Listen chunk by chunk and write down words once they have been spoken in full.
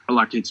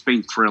Like, it's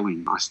been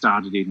thrilling. I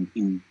started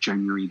in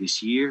January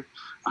this year.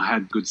 I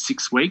had a good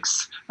 6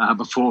 weeks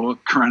before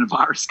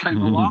coronavirus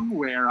came along,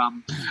 where I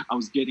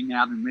was getting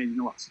out and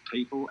meeting lots of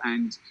people,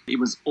 and it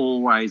was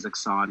always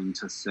exciting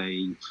to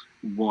see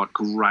what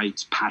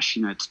great,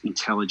 passionate,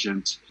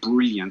 intelligent,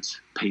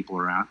 brilliant people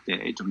are out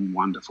there doing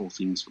wonderful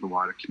things for the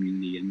wider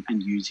community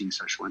and using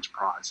social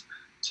enterprise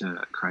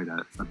to create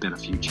a better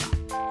future.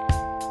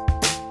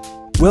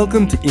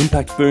 Welcome to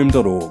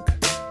impactboom.org.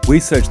 We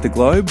search the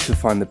globe to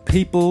find the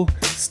people,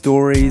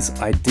 stories,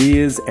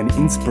 ideas and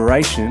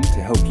inspiration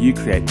to help you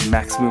create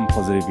maximum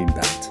positive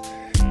impact.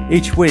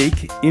 Each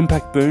week,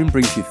 Impact Boom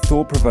brings you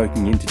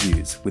thought-provoking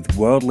interviews with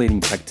world-leading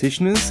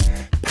practitioners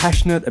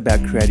passionate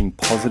about creating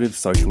positive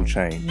social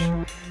change.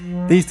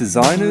 These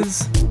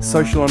designers,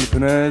 social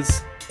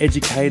entrepreneurs,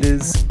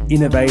 educators,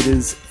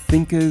 innovators,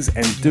 thinkers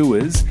and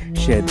doers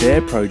share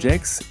their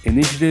projects,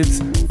 initiatives,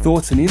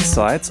 thoughts and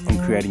insights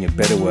on creating a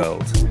better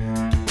world.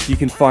 You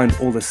can find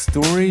all the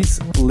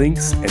stories,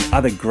 links and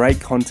other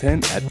great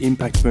content at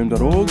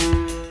impactboom.org.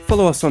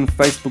 Follow us on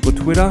Facebook or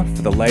Twitter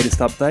for the latest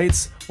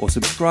updates, or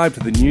subscribe to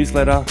the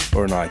newsletter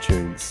or on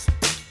iTunes.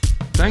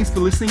 Thanks for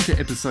listening to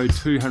episode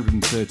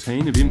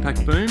 213 of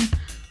Impact Boom.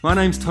 My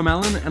name's Tom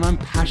Allen and I'm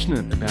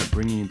passionate about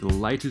bringing you the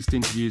latest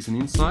interviews and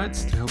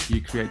insights to help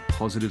you create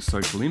positive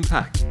social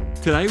impact.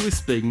 Today we're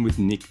speaking with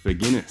Nick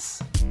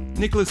Verginnis.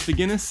 Nicholas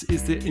Verginnis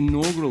is the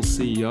inaugural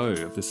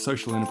CEO of the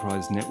Social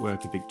Enterprise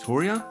Network of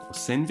Victoria, or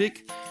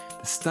CENVIC,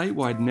 the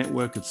statewide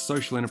network of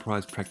social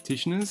enterprise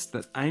practitioners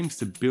that aims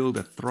to build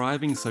a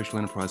thriving social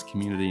enterprise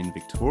community in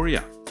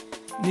Victoria.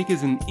 Nick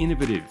is an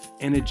innovative,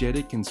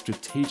 energetic and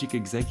strategic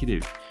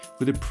executive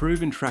with a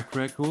proven track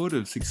record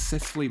of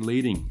successfully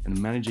leading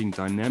and managing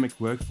dynamic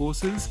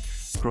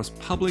workforces across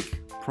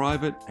public,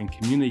 private and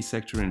community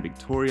sector in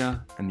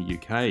Victoria and the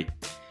UK.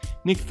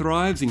 Nick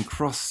thrives in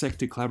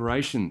cross-sector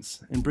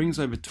collaborations and brings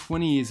over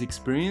 20 years'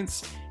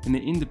 experience in the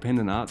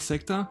independent arts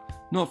sector,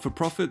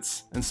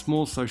 not-for-profits and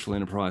small social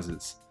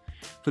enterprises.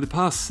 For the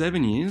past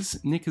 7 years,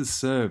 Nick has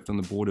served on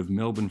the board of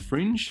Melbourne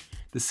Fringe,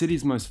 the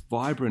city's most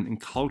vibrant and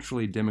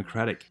culturally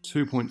democratic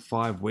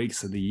 2.5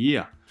 weeks of the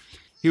year.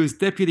 He was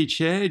Deputy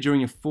Chair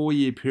during a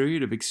 4-year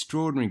period of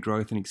extraordinary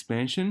growth and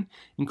expansion,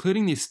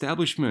 including the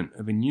establishment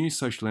of a new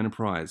social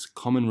enterprise,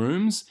 Common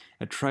Rooms,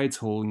 at Trades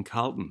Hall in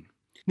Carlton.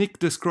 Nick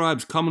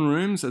describes Common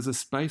Rooms as a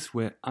space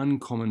where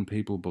uncommon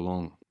people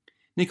belong.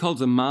 Nick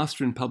holds a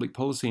Master in Public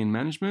Policy and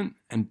Management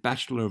and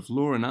Bachelor of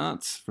Law and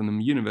Arts from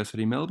the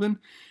University of Melbourne,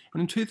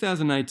 and in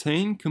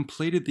 2018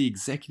 completed the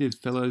Executive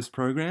Fellows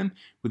Program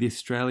with the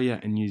Australia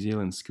and New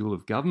Zealand School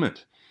of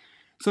Government.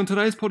 So in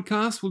today's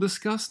podcast, we'll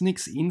discuss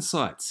Nick's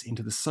insights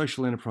into the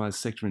social enterprise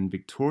sector in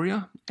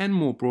Victoria and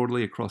more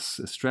broadly across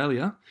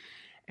Australia,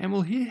 and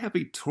we'll hear how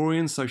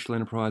Victorian social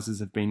enterprises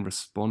have been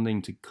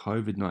responding to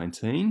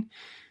COVID-19.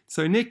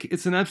 So Nick,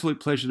 it's an absolute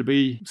pleasure to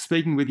be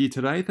speaking with you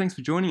today. Thanks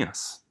for joining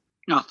us.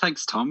 Oh,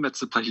 thanks, Tom.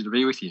 It's a pleasure to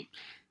be with you.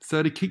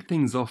 So to kick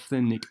things off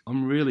then, Nick,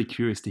 I'm really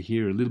curious to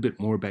hear a little bit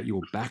more about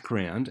your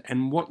background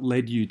and what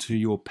led you to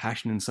your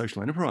passion in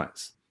social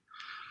enterprise.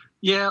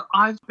 Yeah,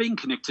 I've been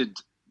connected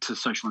to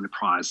social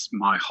enterprise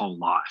my whole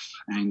life,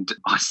 and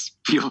I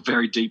feel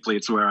very deeply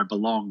it's where I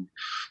belong.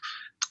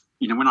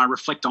 You know, when I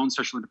reflect on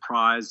social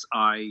enterprise,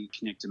 I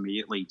connect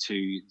immediately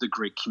to the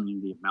Greek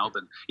community of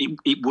Melbourne.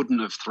 It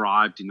wouldn't have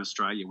thrived in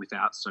Australia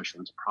without social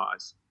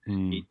enterprise.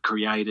 It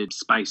created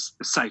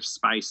safe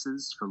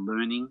spaces for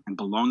learning and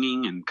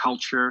belonging and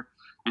culture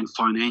and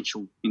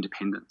financial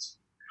independence.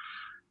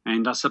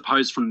 And I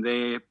suppose from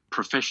there,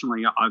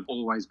 professionally, I've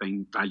always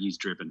been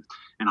values-driven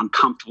and I'm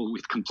comfortable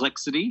with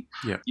complexity.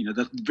 Yeah. You know,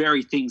 the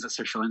very things that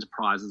social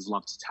enterprises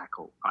love to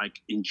tackle. I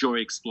enjoy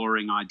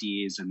exploring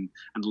ideas and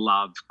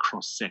love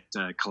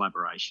cross-sector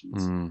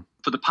collaborations.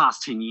 For the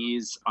past 10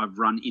 years, I've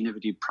run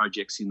innovative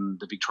projects in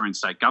the Victorian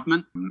State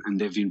Government,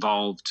 and they've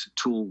involved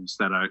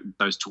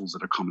those tools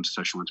that are common to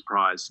social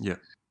enterprise. Yeah.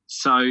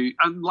 So,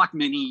 like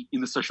many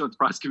in the social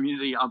enterprise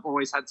community, I've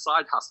always had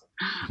side hustle.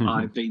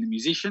 I've been a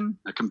musician,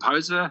 a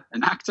composer,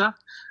 an actor,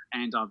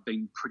 and I've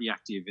been pretty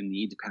active in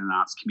the independent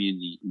arts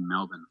community in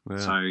Melbourne. Wow.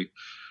 So,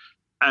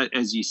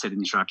 as you said in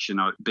the introduction,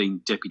 I've been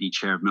Deputy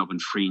Chair of Melbourne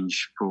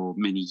Fringe for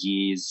many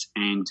years,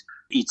 and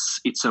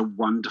it's a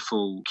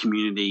wonderful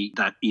community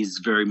that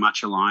is very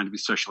much aligned with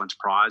social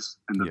enterprise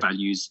and the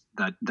values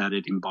that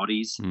it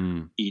embodies.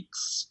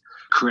 It's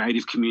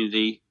creative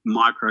community,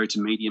 micro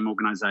to medium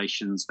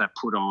organisations that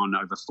put on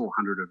over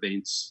 400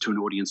 events to an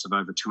audience of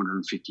over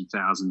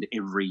 250,000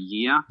 every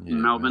year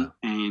in Melbourne.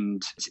 Wow.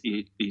 And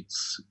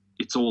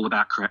it's all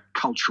about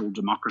cultural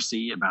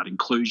democracy, about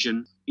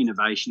inclusion,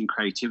 innovation and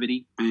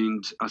creativity.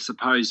 And I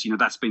suppose, you know,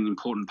 that's been an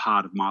important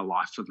part of my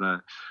life for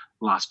the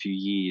last few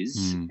years.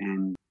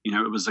 And, you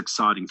know, it was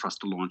exciting for us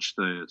to launch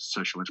the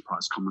Social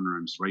Enterprise Common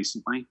Rooms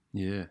recently.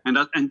 Yeah. And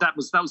that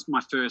was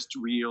my first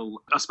real,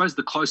 I suppose,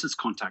 the closest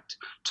contact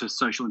to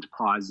social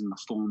enterprise in the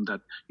form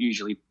that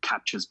usually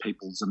captures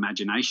people's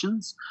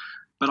imaginations.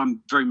 But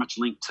I'm very much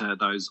linked to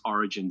those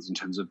origins in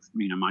terms of,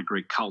 my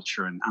Greek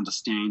culture and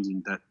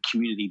understanding that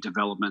community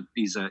development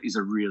is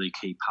a really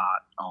key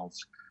part of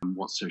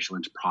what social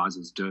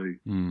enterprises do.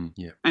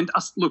 Yeah. And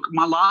look,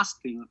 my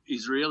last thing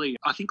is really,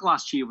 I think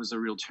last year was a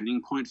real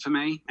turning point for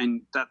me,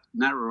 and that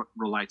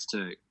relates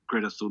to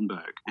Greta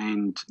Thunberg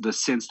and the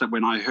sense that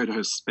when I heard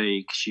her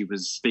speak, she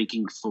was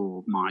speaking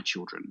for my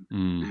children.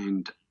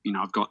 And,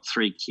 I've got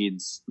 3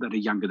 kids that are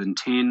younger than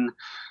 10.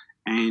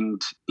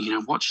 And,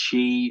 what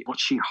she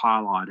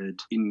highlighted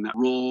in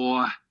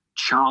raw,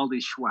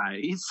 childish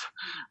ways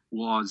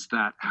was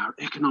that our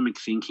economic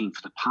thinking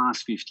for the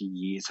past 50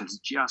 years has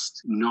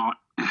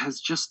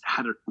just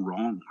had it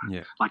wrong.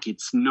 Yeah. Like,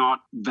 it's not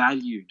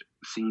valued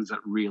things that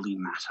really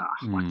matter,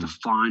 like the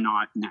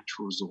finite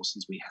natural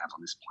resources we have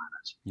on this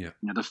planet.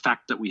 Yeah. The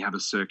fact that we have a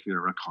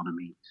circular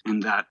economy,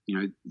 and that,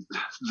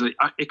 the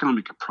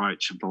economic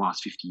approach of the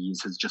last 50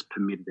 years has just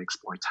permitted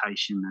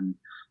exploitation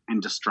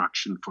and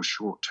destruction for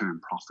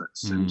short-term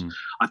profits. And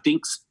I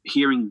think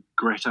hearing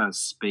Greta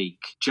speak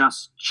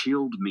just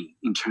chilled me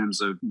in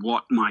terms of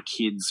what my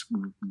kids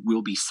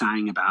will be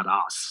saying about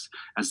us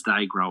as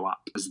they grow up,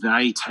 as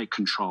they take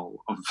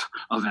control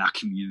of our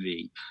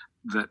community.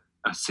 That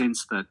a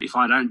sense that if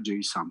I don't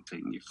do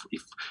something,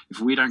 if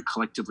we don't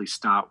collectively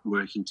start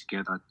working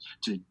together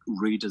to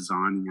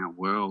redesigning our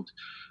world,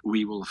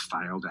 we will have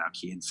failed our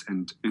kids.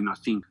 And I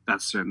think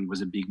that certainly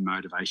was a big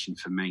motivation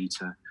for me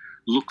to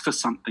look for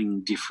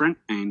something different.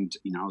 And,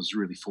 I was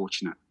really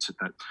fortunate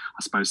that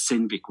I suppose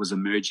Senvik was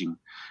emerging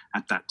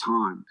at that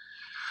time.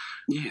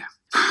 Yeah.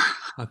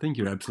 I think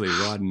you're absolutely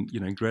right.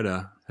 And,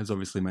 Greta has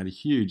obviously made a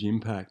huge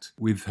impact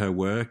with her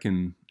work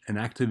and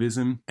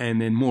activism.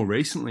 And then more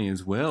recently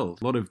as well,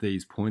 a lot of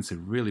these points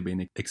have really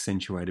been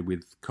accentuated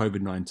with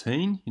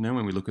COVID-19,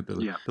 when we look at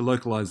the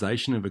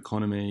localization of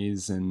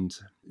economies and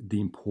the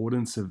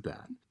importance of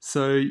that.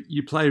 So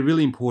you play a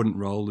really important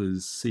role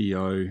as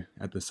CEO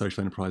at the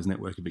Social Enterprise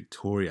Network of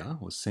Victoria,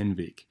 or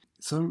Senvik.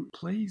 So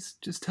please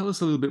just tell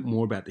us a little bit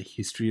more about the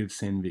history of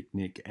Senvik,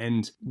 Nick,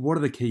 and what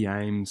are the key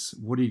aims?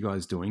 What are you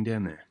guys doing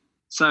down there?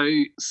 So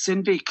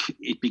Senvik,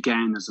 it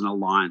began as an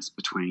alliance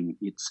between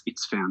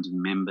its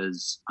founding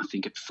members. I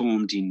think it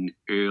formed in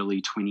early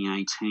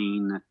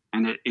 2018,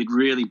 and it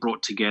really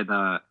brought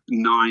together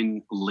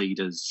 9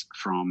 leaders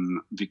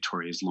from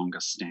Victoria's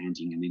longest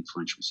standing and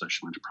influential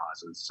social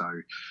enterprises. So,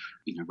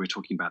 we're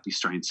talking about the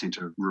Australian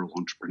Centre of Rural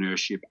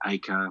Entrepreneurship,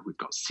 ACRE, we've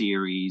got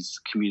Ceres,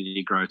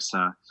 Community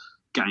Grocer,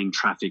 Game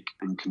Traffic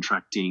and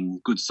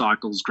Contracting, Good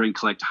Cycles, Green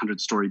Collect,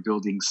 100-Story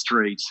Building,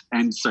 Street,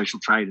 and Social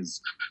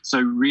Traders. So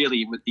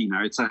really,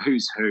 it's a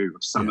who's who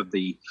of some of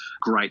the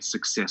great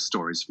success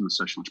stories from the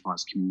social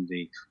enterprise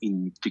community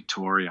in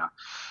Victoria.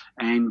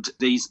 And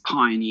these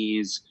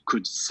pioneers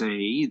could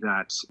see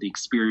that the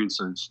experience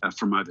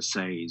from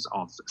overseas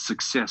of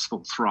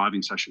successful,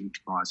 thriving social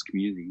enterprise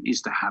community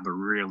is to have a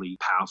really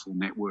powerful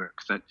network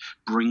that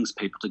brings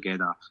people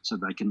together so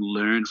they can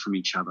learn from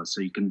each other,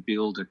 so you can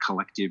build a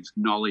collective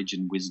knowledge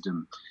and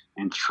wisdom.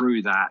 And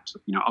through that,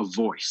 a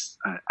voice,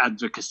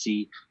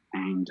 advocacy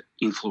and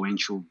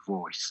influential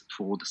voice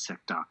for the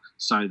sector,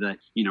 so that,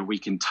 we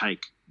can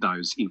take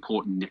those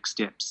important next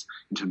steps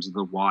in terms of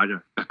the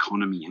wider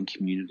economy and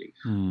community.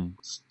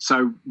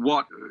 So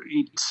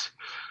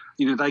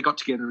they got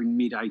together in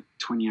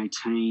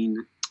mid-2018.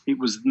 It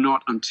was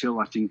not until,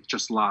 I think,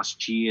 just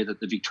last year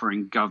that the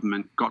Victorian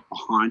government got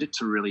behind it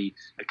to really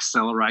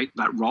accelerate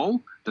that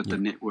role that the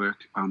network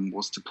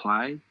was to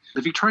play.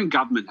 The Victorian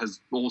government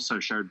has also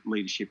showed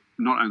leadership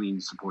not only in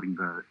supporting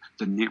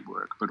the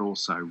network, but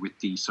also with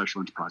the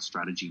social enterprise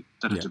strategy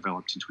that it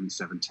developed in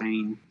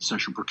 2017,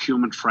 social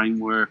procurement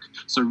framework.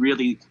 So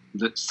really,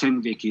 the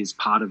Senvik is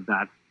part of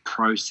that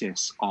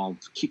process of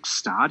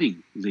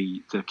kickstarting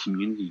the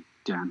community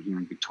down here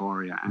in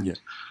Victoria. And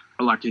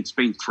it's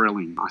been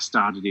thrilling. I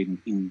started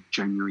in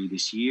January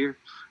this year.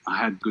 I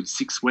had a good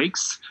 6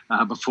 weeks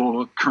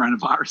before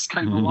coronavirus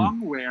came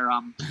along, where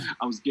I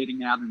was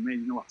getting out and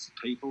meeting lots of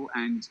people,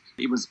 and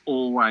it was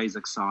always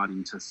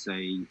exciting to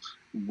see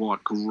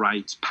what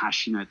great,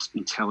 passionate,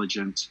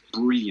 intelligent,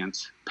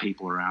 brilliant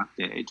people are out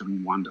there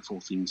doing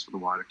wonderful things for the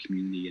wider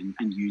community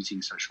and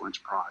using social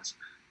enterprise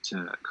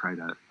to create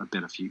a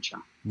better future.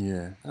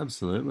 Yeah,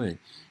 absolutely.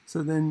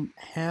 So then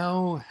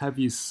how have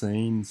you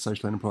seen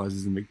social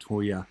enterprises in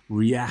Victoria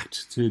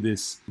react to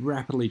this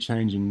rapidly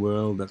changing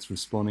world that's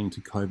responding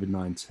to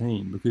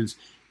COVID-19? Because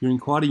you're in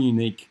quite a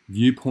unique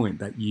viewpoint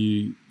that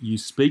you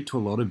speak to a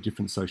lot of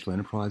different social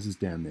enterprises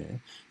down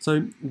there.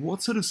 So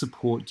what sort of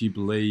support do you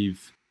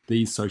believe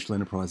these social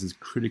enterprises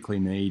critically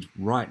need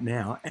right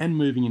now and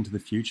moving into the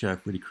future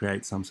if we're to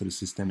create some sort of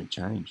systemic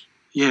change?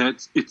 Yeah,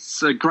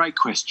 it's a great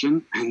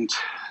question, and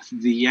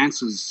the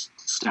answer's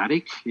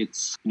static.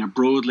 It's,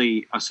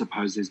 broadly, I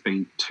suppose there's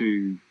been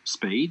 2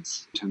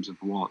 speeds in terms of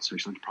what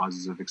social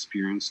enterprises have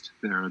experienced.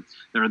 There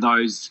are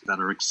those that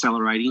are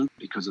accelerating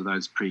because of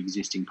those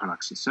pre-existing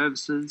products or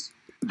services.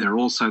 There are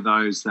also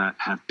those that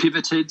have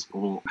pivoted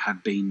or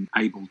have been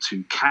able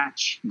to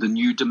catch the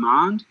new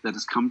demand that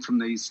has come from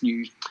these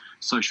new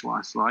social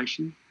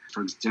isolation.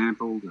 For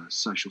example, the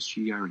Social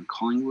Studio in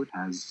Collingwood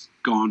has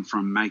gone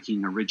from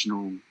making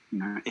original,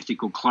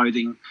 ethical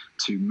clothing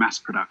to mass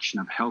production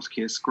of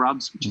healthcare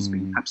scrubs, which has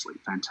been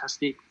absolutely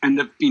fantastic. And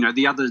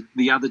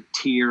the other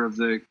tier of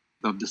the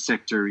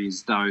sector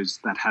is those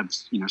that have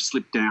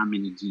slipped down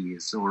many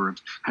years or have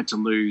had to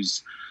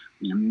lose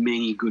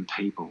many good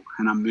people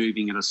and are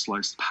moving at a slow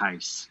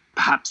pace.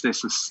 Perhaps they're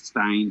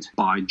sustained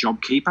by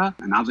JobKeeper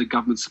and other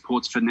government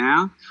supports for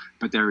now,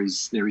 but there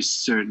is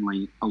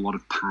certainly a lot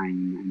of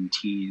pain and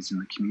tears in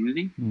the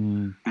community,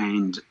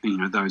 and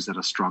those that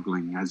are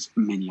struggling, as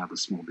many other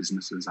small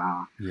businesses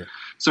are. Yeah.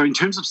 So in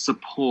terms of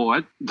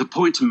support, the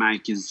point to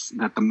make is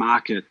that the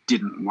market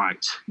didn't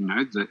wait.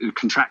 The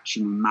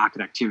contraction in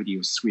market activity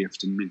was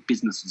swift, and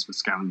businesses were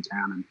scaling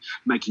down and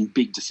making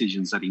big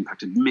decisions that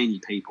impacted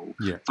many people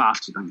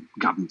faster than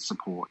government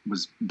support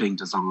was being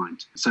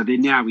designed. So there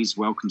now is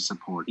welcome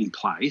support in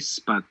place,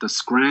 but the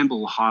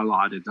scramble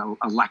highlighted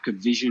a lack of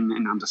vision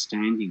and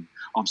understanding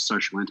of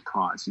social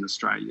enterprise in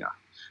Australia.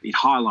 It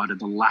highlighted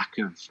the lack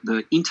of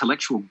the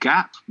intellectual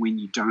gap when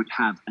you don't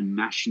have a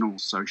national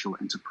social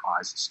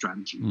enterprise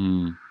strategy.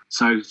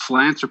 So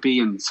philanthropy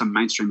and some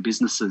mainstream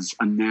businesses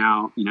are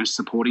now,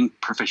 supporting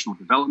professional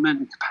development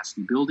and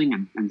capacity building,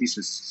 and this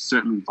is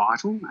certainly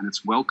vital and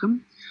it's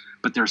welcome.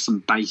 But there are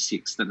some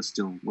basics that are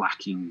still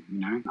lacking.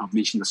 I've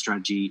mentioned the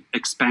strategy,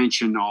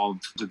 expansion of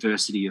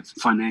diversity of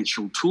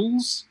financial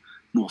tools,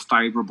 more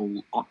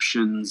favourable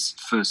options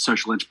for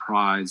social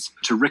enterprise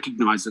to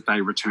recognise that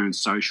they return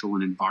social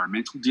and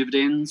environmental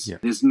dividends. Yeah.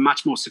 There's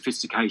much more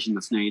sophistication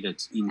that's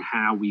needed in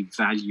how we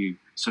value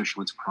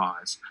social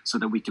enterprise so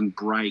that we can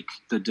break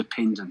the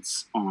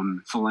dependence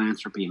on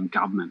philanthropy and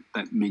government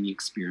that many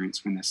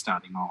experience when they're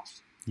starting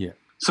off. Yeah.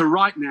 So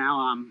right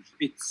now,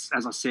 it's,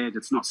 as I said,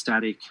 it's not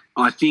static.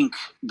 I think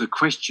the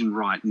question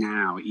right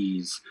now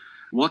is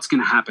what's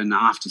going to happen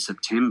after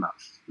September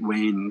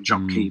when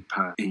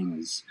JobKeeper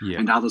ends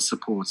and other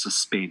supports are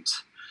spent?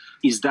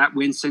 Is that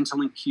when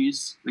Centrelink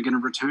queues are going to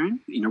return?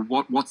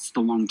 What's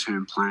the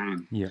long-term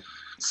plan? Yeah.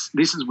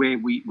 This is where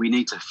we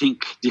need to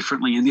think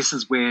differently, and this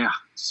is where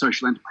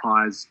social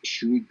enterprise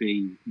should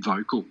be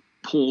vocal.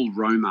 Paul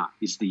Romer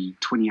is the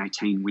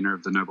 2018 winner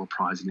of the Nobel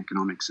Prize in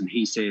Economics, and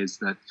he says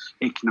that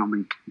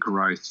economic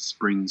growth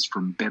springs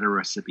from better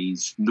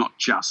recipes, not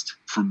just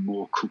from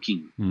more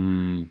cooking.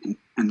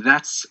 And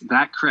that's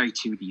that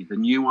creativity, the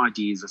new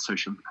ideas of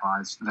social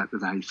enterprise that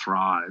they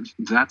thrive.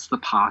 That's the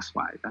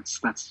pathway.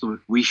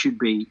 We should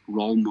be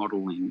role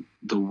modelling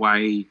the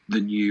way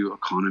the new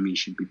economy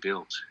should be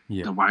built,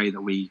 the way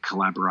that we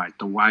collaborate,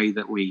 the way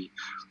that we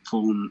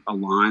form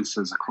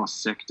alliances across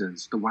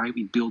sectors, the way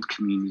we build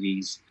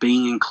communities,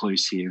 being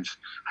inclusive,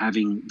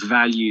 having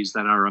values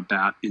that are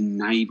about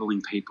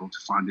enabling people to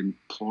find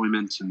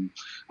employment,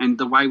 and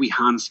the way we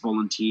harness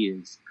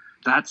volunteers.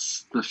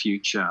 That's the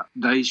future.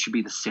 Those should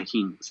be the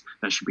settings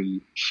that should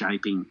be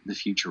shaping the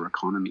future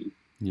economy.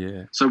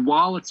 Yeah. So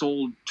while it's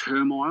all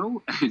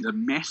turmoil and a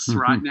mess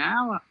right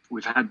now,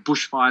 we've had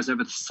bushfires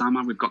over the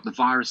summer, we've got the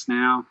virus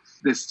now,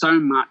 there's so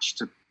much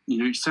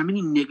so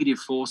many negative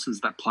forces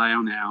that play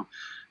on our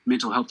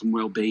mental health and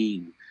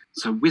well-being.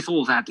 So with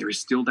all that, there is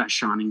still that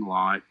shining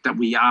light that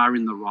we are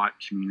in the right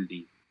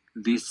community.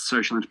 This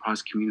social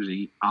enterprise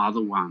community are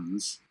the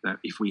ones that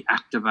if we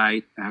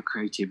activate our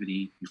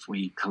creativity, if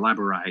we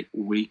collaborate,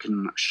 we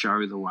can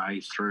show the way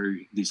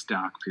through this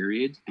dark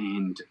period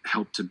and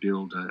help to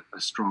build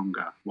a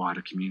stronger,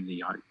 wider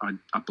community.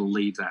 I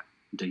believe that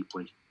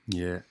deeply.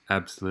 Yeah,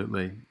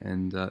 absolutely.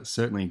 And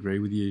certainly agree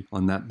with you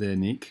on that there,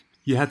 Nick.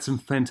 You had some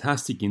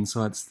fantastic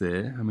insights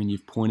there. I mean,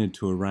 you've pointed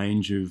to a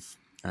range of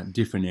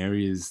different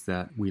areas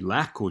that we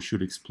lack or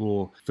should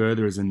explore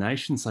further as a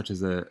nation, such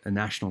as a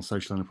national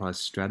social enterprise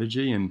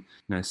strategy. And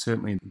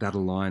certainly that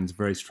aligns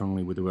very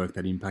strongly with the work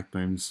that Impact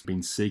Boom's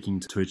been seeking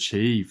to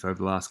achieve over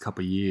the last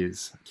couple of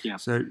years. Yeah.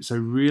 So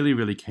really,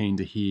 really keen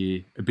to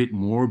hear a bit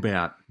more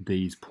about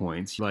these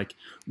points. Like,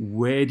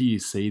 where do you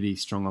see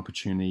these strong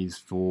opportunities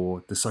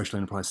for the social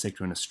enterprise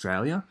sector in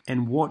Australia?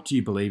 And what do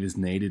you believe is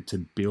needed to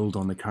build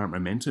on the current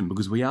momentum?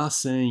 Because we are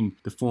seeing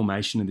the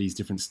formation of these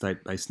different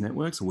state-based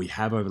networks, or we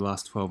have over the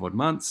last 12 odd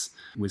months.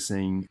 We're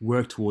seeing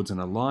work towards an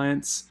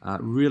alliance.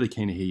 Really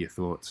keen to hear your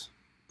thoughts.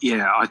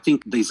 Yeah, I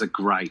think these are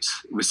great.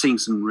 We're seeing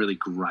some really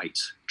great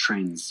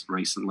trends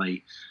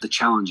recently. The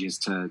challenge is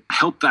to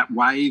help that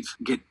wave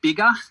get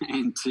bigger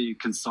and to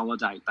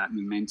consolidate that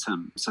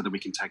momentum so that we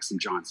can take some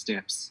giant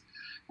steps,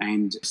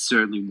 and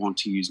certainly want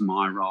to use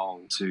my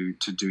role to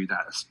do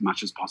that as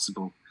much as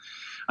possible.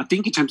 I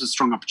think in terms of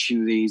strong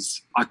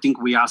opportunities, I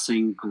think we are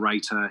seeing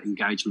greater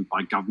engagement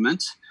by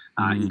government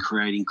in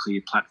creating clear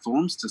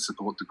platforms to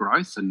support the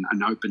growth and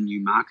open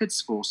new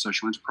markets for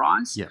social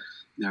enterprise. Yeah.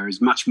 There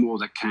is much more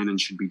that can and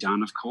should be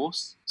done, of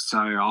course.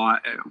 So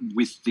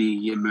with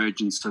the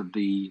emergence of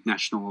the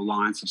National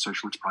Alliance of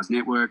Social Enterprise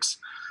Networks,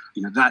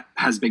 That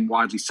has been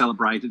widely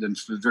celebrated, and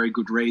for very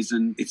good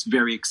reason. It's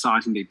very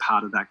exciting to be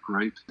part of that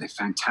group. They're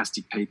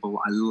fantastic people.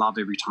 I love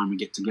every time we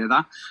get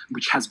together,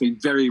 which has been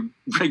very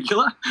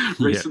regular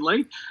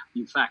recently.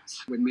 In fact,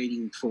 we're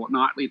meeting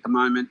fortnightly at the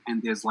moment,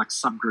 and there's like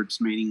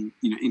subgroups meeting,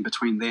 in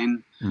between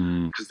then,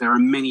 because there are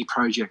many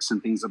projects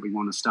and things that we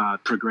want to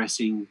start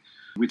progressing.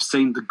 We've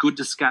seen the Good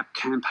to Scap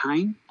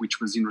campaign,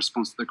 which was in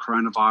response to the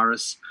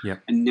coronavirus.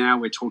 And now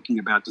we're talking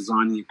about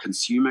designing a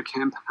consumer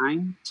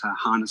campaign to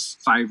harness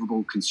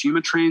favourable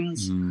consumer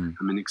trends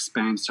and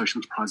expand social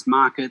enterprise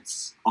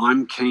markets.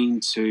 I'm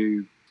keen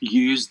to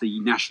use the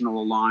National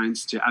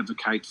Alliance to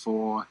advocate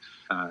for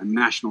a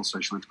national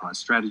social enterprise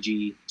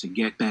strategy to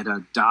get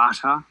better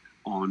data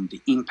on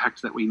the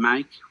impact that we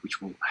make, which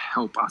will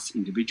help us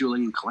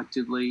individually and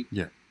collectively.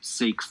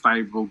 Seek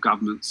favourable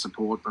government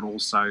support, but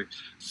also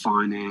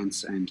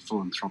finance and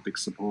philanthropic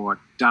support.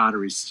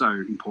 Data is so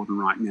important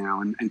right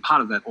now, and part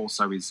of that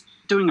also is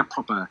doing a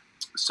proper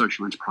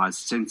social enterprise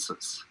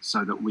census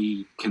so that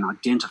we can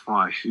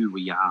identify who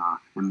we are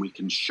and we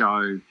can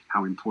show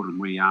how important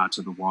we are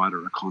to the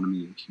wider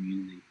economy and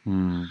community.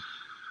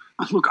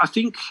 Look, I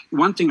think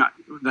one thing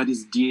that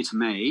is dear to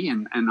me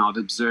and I've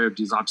observed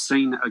is I've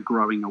seen a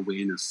growing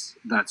awareness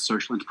that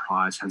social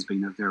enterprise has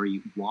been a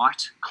very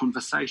white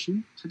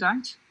conversation to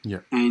date.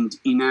 And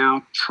in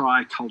our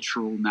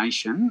tricultural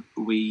nation,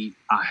 we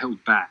are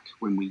held back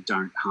when we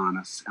don't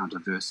harness our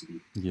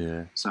diversity.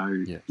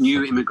 So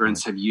new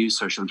immigrants have used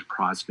social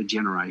enterprise for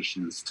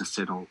generations to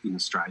settle in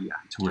Australia,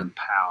 to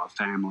empower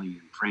family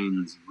and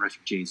friends and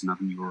refugees and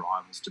other new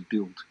arrivals to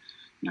build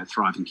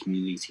thriving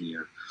communities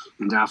here.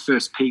 And our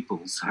first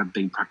peoples have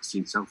been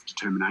practicing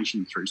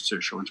self-determination through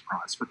social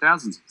enterprise for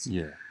thousands of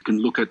years. You can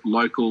look at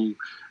local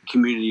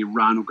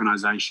community-run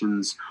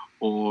organisations,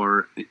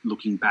 or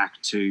looking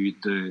back to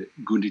the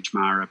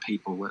Gunditjmara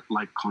people at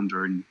Lake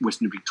Condah in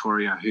Western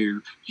Victoria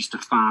who used to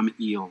farm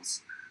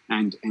eels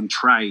and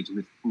trade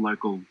with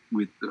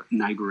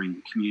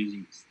neighbouring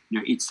communities.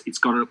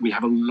 We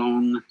have a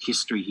long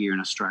history here in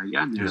Australia,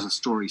 and there's a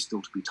story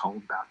still to be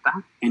told about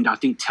that. And I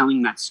think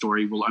telling that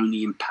story will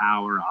only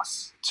empower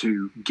us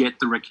to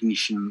get the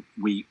recognition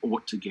we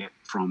ought to get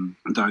from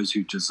those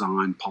who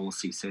design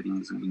policy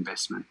settings and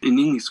investment. And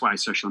in this way,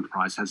 social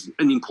enterprise has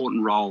an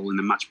important role in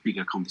a much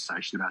bigger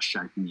conversation about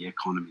shaping the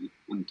economy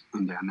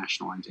and our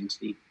national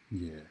identity.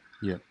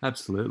 Yeah,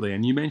 absolutely.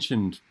 And you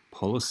mentioned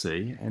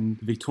policy, and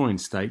the Victorian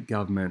state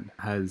government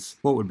has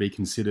what would be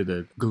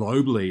considered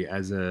globally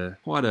as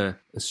quite a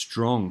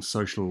strong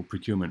social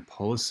procurement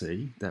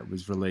policy that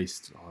was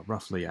released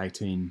roughly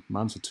 18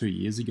 months or 2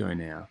 years ago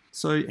now.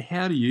 So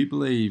how do you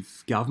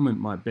believe government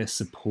might best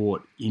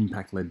support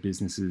impact-led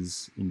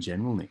businesses in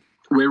general, Nick?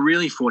 We're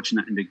really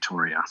fortunate in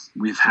Victoria.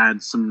 We've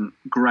had some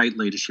great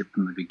leadership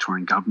from the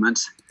Victorian government.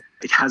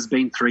 It has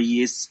been 3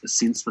 years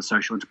since the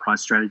social enterprise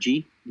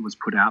strategy was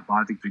put out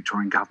by the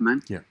Victorian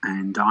government,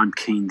 and I'm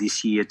keen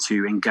this year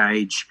to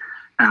engage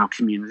our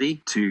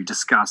community to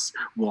discuss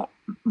what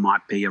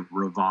might be a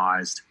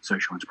revised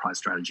social enterprise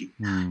strategy,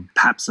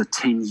 perhaps a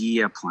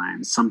 10-year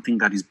plan, something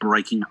that is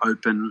breaking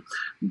open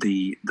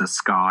the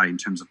sky in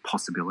terms of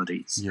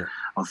possibilities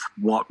of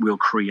what will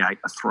create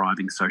a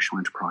thriving social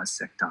enterprise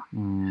sector.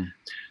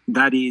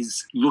 That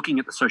is looking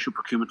at the social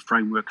procurement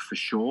framework for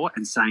sure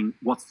and saying,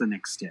 what's the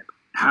next step?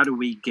 How do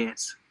we get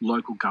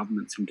local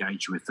governments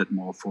engaged with it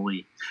more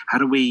fully? How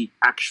do we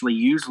actually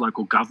use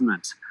local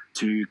government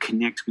to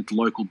connect with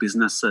local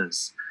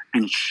businesses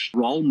and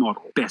role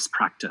model best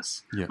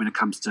practice when it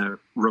comes to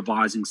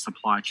revising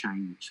supply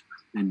chains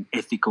and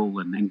ethical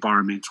and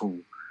environmental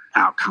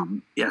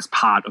outcome as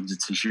part of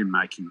decision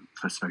making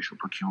for social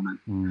procurement?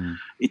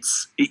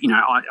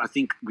 I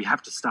think we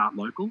have to start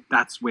local.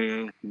 That's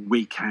where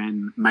we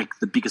can make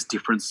the biggest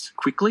difference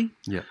quickly.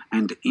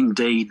 And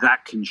indeed,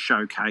 that can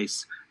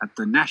showcase at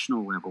the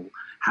national level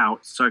how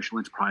social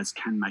enterprise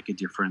can make a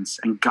difference,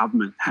 and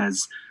government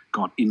has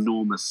got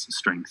enormous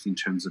strength in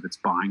terms of its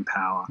buying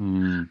power.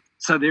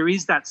 So there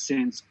is that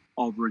sense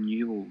of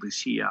renewal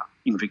this year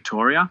in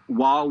Victoria.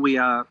 While we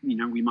are,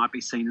 we might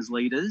be seen as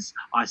leaders,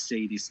 I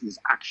see this as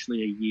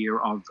actually a year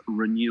of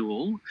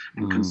renewal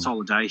and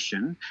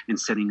consolidation and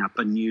setting up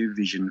a new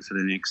vision for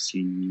the next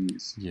 10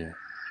 years.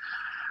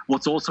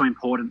 What's also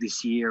important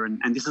this year, and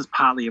this is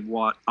partly of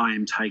what I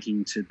am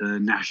taking to the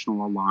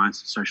National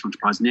Alliance of Social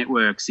Enterprise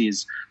Networks,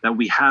 is that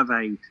we have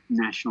a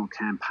national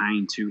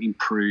campaign to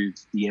improve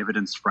the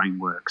evidence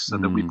framework so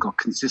that we've got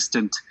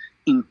consistent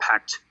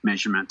impact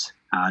measurement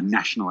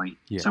nationally.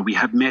 So we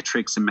have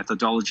metrics and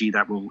methodology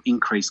that will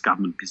increase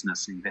government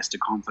business and investor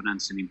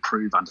confidence and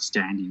improve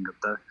understanding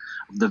of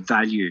the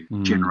value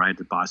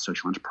generated by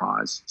social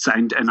enterprise. So,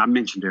 and I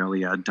mentioned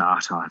earlier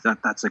data,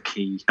 that's a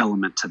key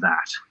element to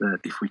that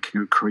if we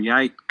can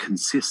create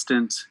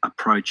consistent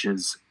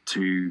approaches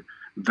to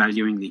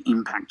valuing the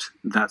impact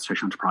that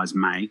social enterprise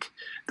make,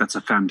 that's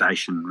a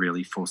foundation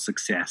really for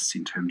success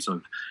in terms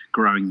of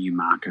growing new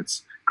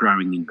markets,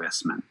 growing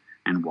investment,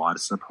 and wider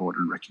support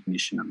and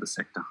recognition of the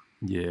sector.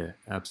 Yeah,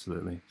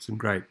 absolutely. Some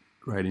great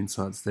Great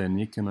insights there,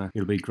 Nick, and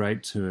it'll be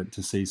great to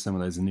see some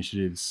of those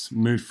initiatives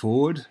move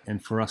forward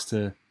and for us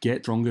to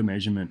get stronger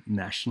measurement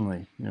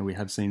nationally. We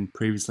have seen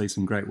previously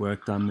some great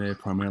work done there,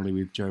 primarily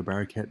with Joe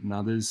Barraquette and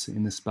others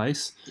in the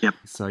space. Yep.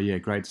 So, yeah,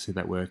 great to see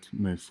that work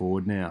move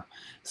forward now.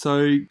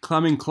 So,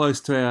 coming close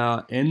to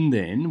our end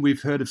then,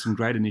 we've heard of some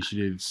great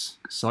initiatives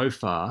so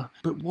far,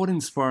 but what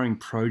inspiring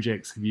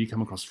projects have you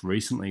come across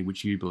recently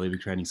which you believe are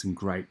creating some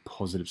great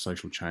positive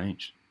social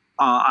change?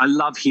 I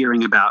love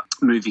hearing about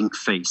Moving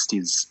Feast.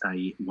 Is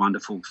a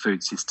wonderful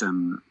food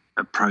system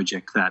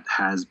project that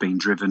has been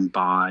driven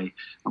by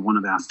one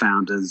of our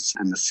founders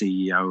and the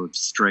CEO of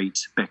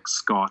Street, Beck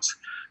Scott.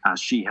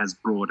 She has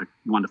brought a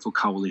wonderful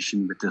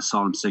coalition with the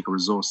Asylum Seeker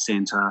Resource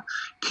Centre,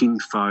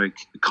 Kinfolk,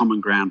 the Common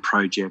Ground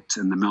Project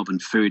and the Melbourne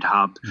Food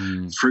Hub,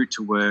 Fruit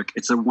to Work.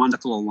 It's a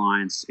wonderful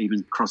alliance,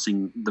 even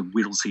crossing the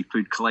Whittlesea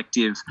Food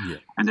Collective,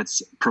 and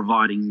it's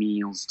providing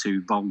meals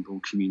to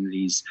vulnerable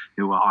communities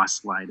who are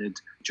isolated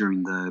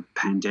during the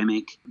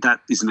pandemic. That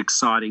is an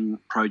exciting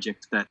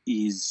project that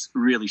is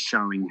really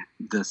showing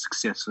the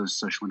success of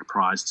social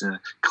enterprise to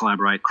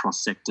collaborate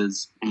across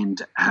sectors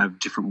and have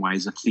different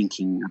ways of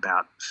thinking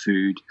about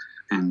food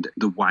and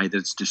the way that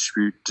it's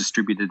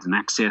distributed and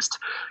accessed.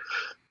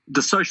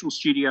 The Social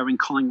Studio in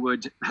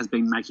Collingwood has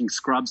been making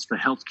scrubs for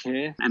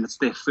healthcare, and it's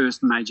their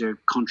first major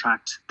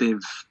contract.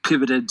 They've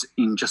pivoted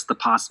in just the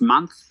past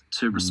month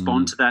to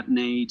respond to that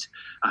need.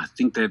 I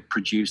think they've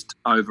produced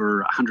over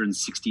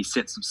 160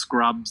 sets of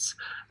scrubs,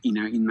 in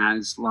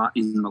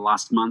the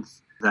last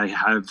month. They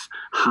have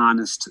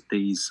harnessed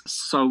these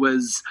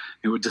sewers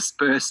who are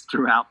dispersed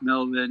throughout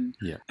Melbourne,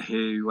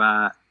 who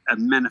have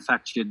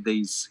manufactured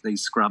these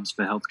scrubs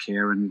for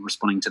healthcare and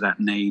responding to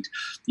that need.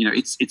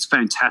 It's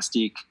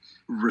fantastic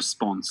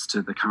response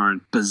to the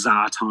current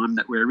bizarre time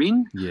that we're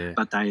in.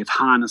 But they have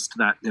harnessed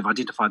that, they've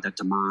identified that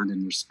demand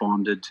and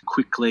responded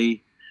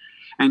quickly.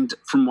 And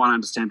from what I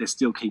understand, they're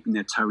still keeping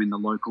their toe in the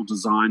local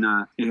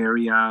designer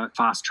area,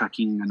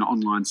 fast-tracking an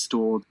online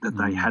store that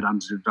they had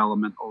under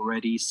development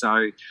already.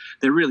 So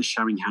they're really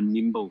showing how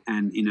nimble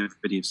and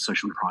innovative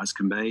social enterprise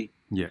can be.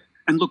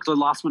 And look, the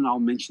last one I'll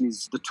mention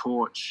is The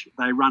Torch.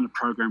 They run a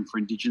program for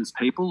Indigenous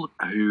people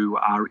who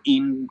are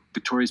in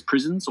Victoria's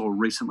prisons or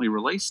recently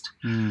released.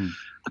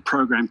 The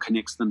program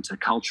connects them to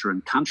culture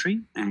and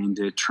country, and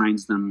it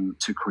trains them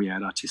to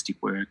create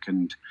artistic work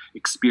and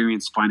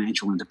experience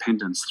financial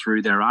independence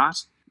through their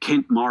art.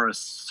 Kent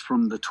Morris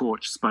from The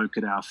Torch spoke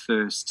at our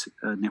first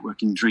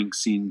networking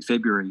drinks in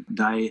February.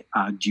 They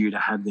are due to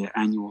have their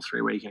annual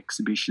 3-week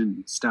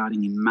exhibition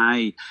starting in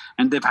May,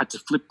 and they've had to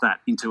flip that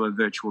into a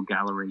virtual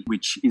gallery,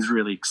 which is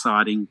really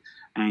exciting,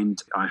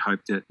 and I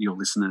hope that your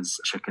listeners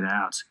check it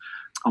out.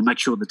 I'll make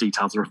sure the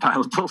details are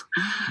available.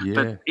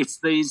 But I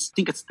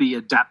think it's the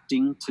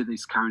adapting to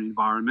this current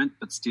environment,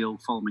 but still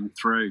following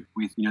through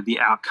with, the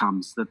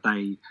outcomes that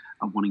they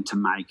are wanting to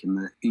make and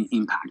the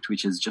impact,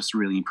 which is just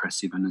really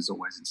impressive and is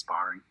always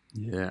inspiring.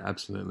 Yeah,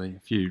 absolutely. A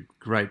few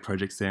great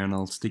projects there, and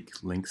I'll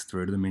stick links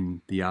through to them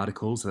in the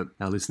articles that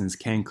our listeners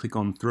can click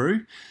on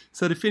through.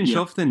 So to finish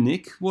off then,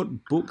 Nick,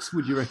 what books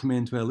would you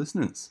recommend to our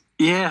listeners?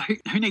 Yeah,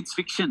 who needs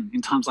fiction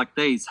in times like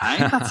these, hey?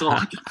 That's all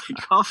I can think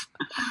of.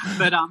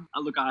 But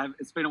look,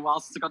 it's been a while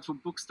since I got to a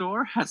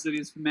bookstore, as it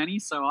is for many,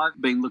 so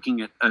I've been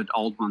looking at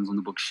old ones on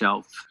the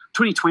bookshelf.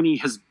 2020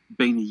 has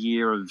been a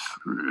year of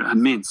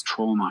immense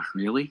trauma,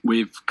 really.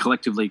 We've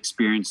collectively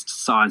experienced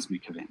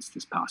seismic events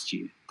this past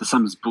year. The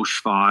summer's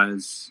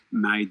bushfires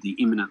made the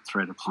imminent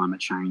threat of climate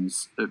change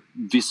a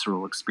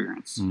visceral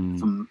experience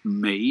for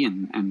me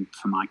and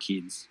for my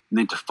kids. And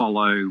then to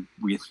follow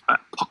with an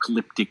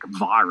apocalyptic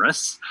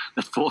virus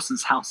that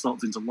forces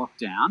households into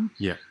lockdown.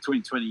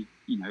 2020,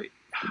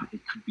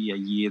 it could be a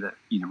year that,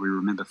 we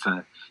remember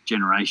for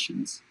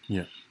generations.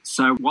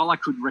 So while I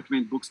could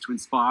recommend books to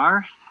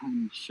inspire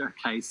and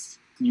showcase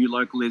new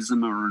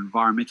localism or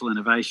environmental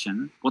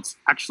innovation, what's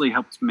actually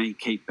helped me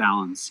keep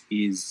balance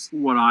is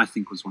what I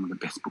think was one of the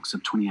best books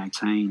of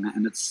 2018,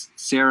 and it's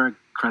Sarah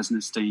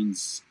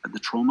Krasnostein's The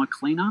Trauma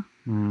Cleaner.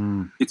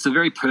 It's a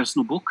very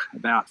personal book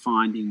about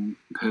finding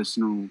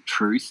personal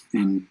truth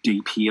and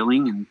deep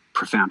healing and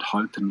profound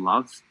hope and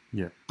love.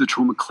 The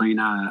Trauma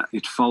Cleaner,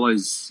 it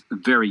follows a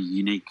very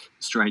unique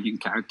Australian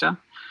character.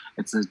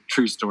 It's a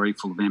true story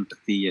full of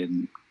empathy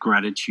and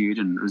gratitude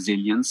and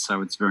resilience,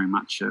 so it's very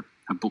much a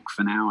book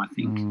for now, I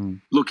think.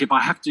 Look, if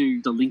I have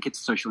to link it to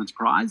social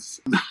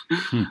enterprise,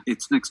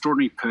 it's an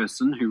extraordinary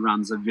person who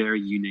runs a very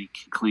unique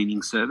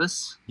cleaning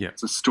service.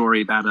 It's a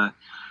story about a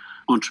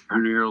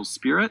entrepreneurial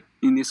spirit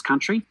in this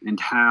country and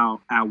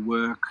how our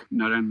work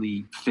not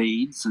only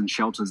feeds and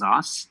shelters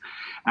us,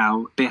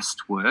 our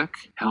best work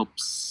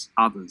helps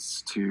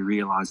others to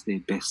realise their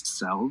best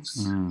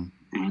selves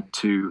and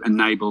to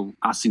enable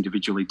us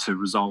individually to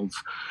resolve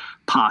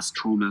past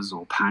traumas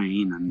or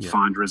pain and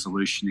find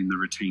resolution in the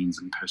routines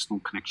and personal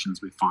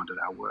connections we find at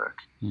our work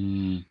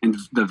and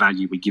the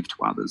value we give to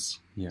others.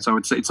 So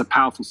it's a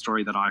powerful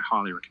story that I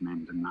highly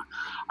recommend, and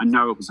I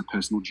know it was a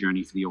personal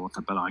journey for the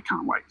author, but I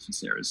can't wait for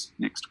Sarah's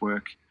next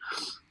work.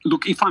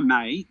 Look, if I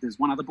may, there's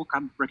one other book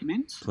I'd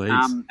recommend. Please.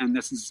 And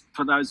this is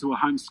for those who are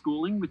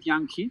homeschooling with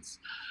young kids.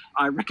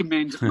 I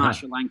recommend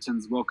Marsha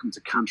Langton's Welcome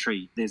to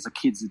Country. There's a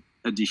kids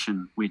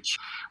edition which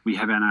we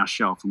have on our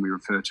shelf and we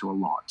refer to a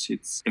lot.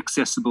 It's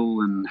accessible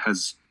and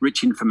has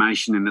rich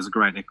information and is a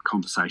great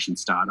conversation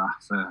starter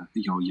for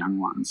your young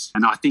ones.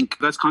 And I think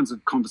those kinds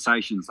of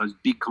conversations, those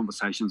big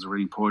conversations, are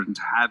really important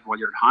to have while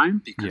you're at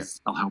home, because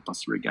they'll help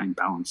us regain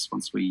balance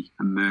once we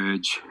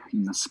emerge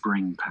in the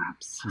spring,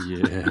 perhaps.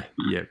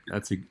 Yeah,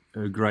 that's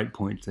a great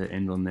point to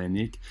end on there,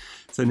 Nick.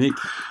 So, Nick,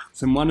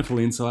 some wonderful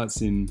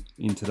insights in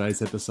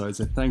today's episode.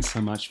 So thanks so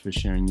much for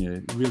sharing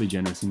your really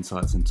generous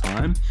insights and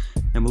time.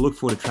 And we'll look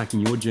forward to tracking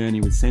your journey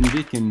with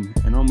Sendvic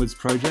and onwards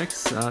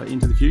projects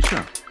into the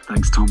future.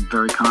 Thanks, Tom.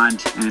 Very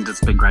kind. And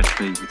it's been great to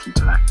be with you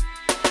today.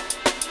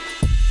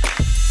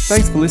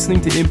 Thanks for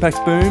listening to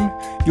Impact Boom.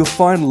 You'll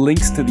find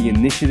links to the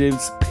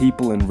initiatives,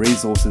 people and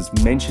resources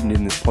mentioned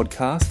in this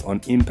podcast on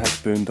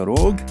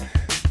impactboom.org.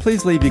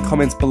 Please leave your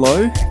comments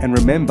below, and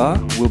remember,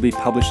 we'll be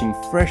publishing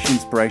fresh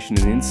inspiration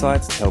and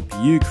insights to help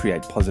you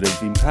create positive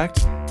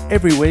impact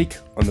every week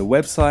on the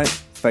website,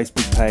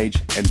 Facebook page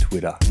and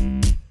Twitter.